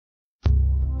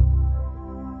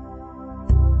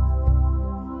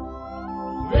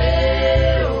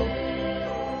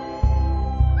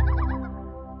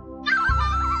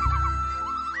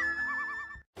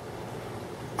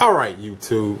Alright,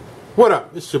 YouTube. What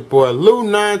up? It's your boy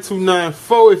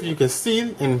Lw9294. If you can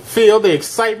see and feel the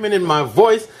excitement in my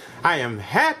voice, I am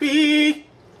happy.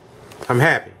 I'm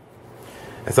happy.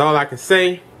 That's all I can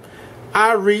say.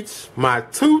 I reached my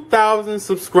 2,000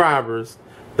 subscribers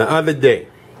the other day.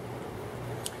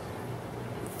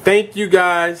 Thank you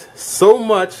guys so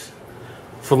much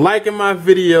for liking my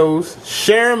videos,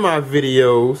 sharing my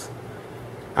videos.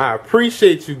 I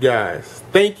appreciate you guys.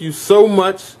 Thank you so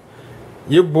much.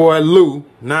 Your boy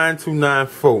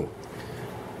Lw9294.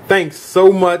 Thanks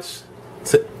so much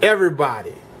to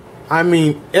everybody. I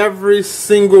mean every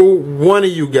single one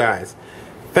of you guys.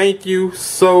 Thank you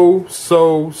so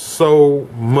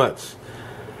much.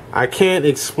 I can't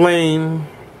explain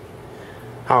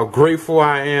how grateful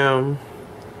I am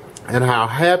and how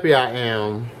happy I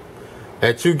am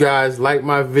that you guys like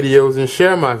my videos and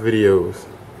share my videos.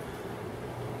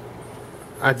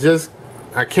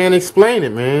 I can't explain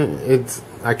it, man.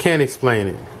 I can't explain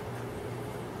it.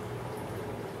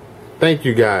 Thank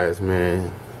you guys,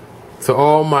 man. To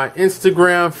all my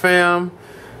Instagram fam,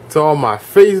 to all my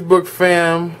Facebook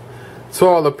fam, to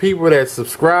all the people that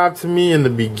subscribed to me in the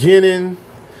beginning,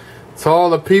 to all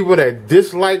the people that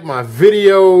dislike my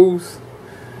videos,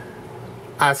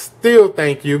 I still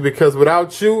thank you, because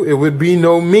without you, it would be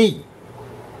no me.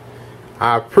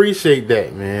 I appreciate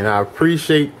that, man. I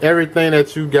appreciate everything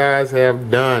that you guys have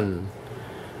done.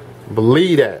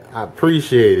 Believe that. I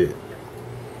appreciate it.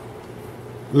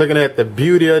 Looking at the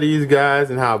beauty of these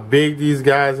guys and how big these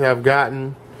guys have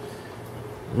gotten.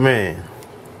 Man.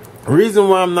 Reason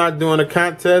why I'm not doing a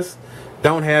contest,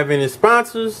 don't have any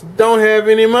sponsors, don't have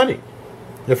any money.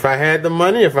 If I had the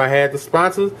money, if I had the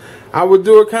sponsors, I would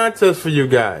do a contest for you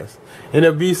guys. And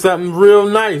it'd be something real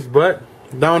nice, but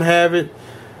don't have it.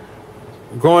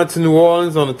 Going to New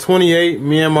Orleans on the 28th.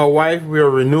 Me and my wife, we are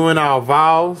renewing our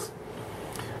vows.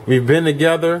 We've been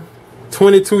together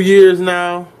 22 years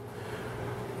now.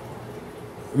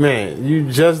 Man,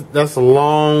 that's a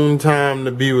long time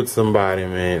to be with somebody,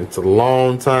 man. It's a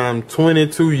long time.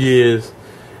 22 years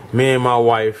me and my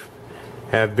wife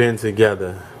have been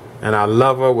together. And I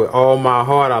love her with all my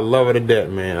heart. I love her to death,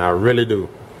 man. I really do.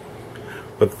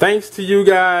 But thanks to you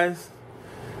guys,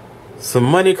 some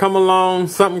money come along,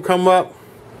 something come up,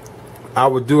 I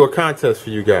would do a contest for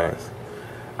you guys.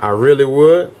 I really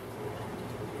would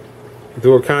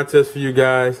do a contest for you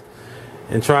guys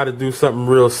and try to do something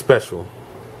real special.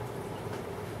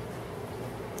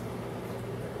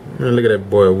 Man, look at that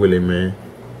boy Willie, man.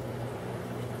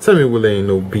 Tell me Willie ain't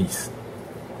no beast.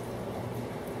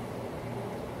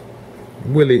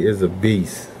 Willie is a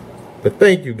beast. But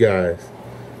thank you guys.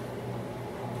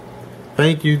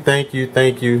 Thank you, thank you,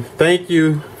 thank you, thank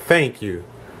you, thank you.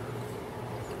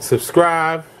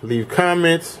 Subscribe, leave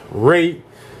comments, rate.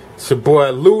 It's your boy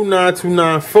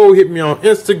Lw9294. Hit me on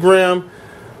Instagram,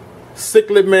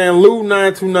 Cichlid Man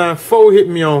Lw9294. Hit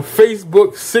me on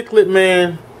Facebook, Cichlid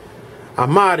Man.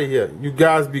 I'm out of here. You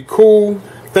guys be cool.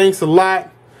 Thanks a lot.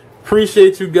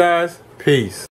 Appreciate you guys. Peace.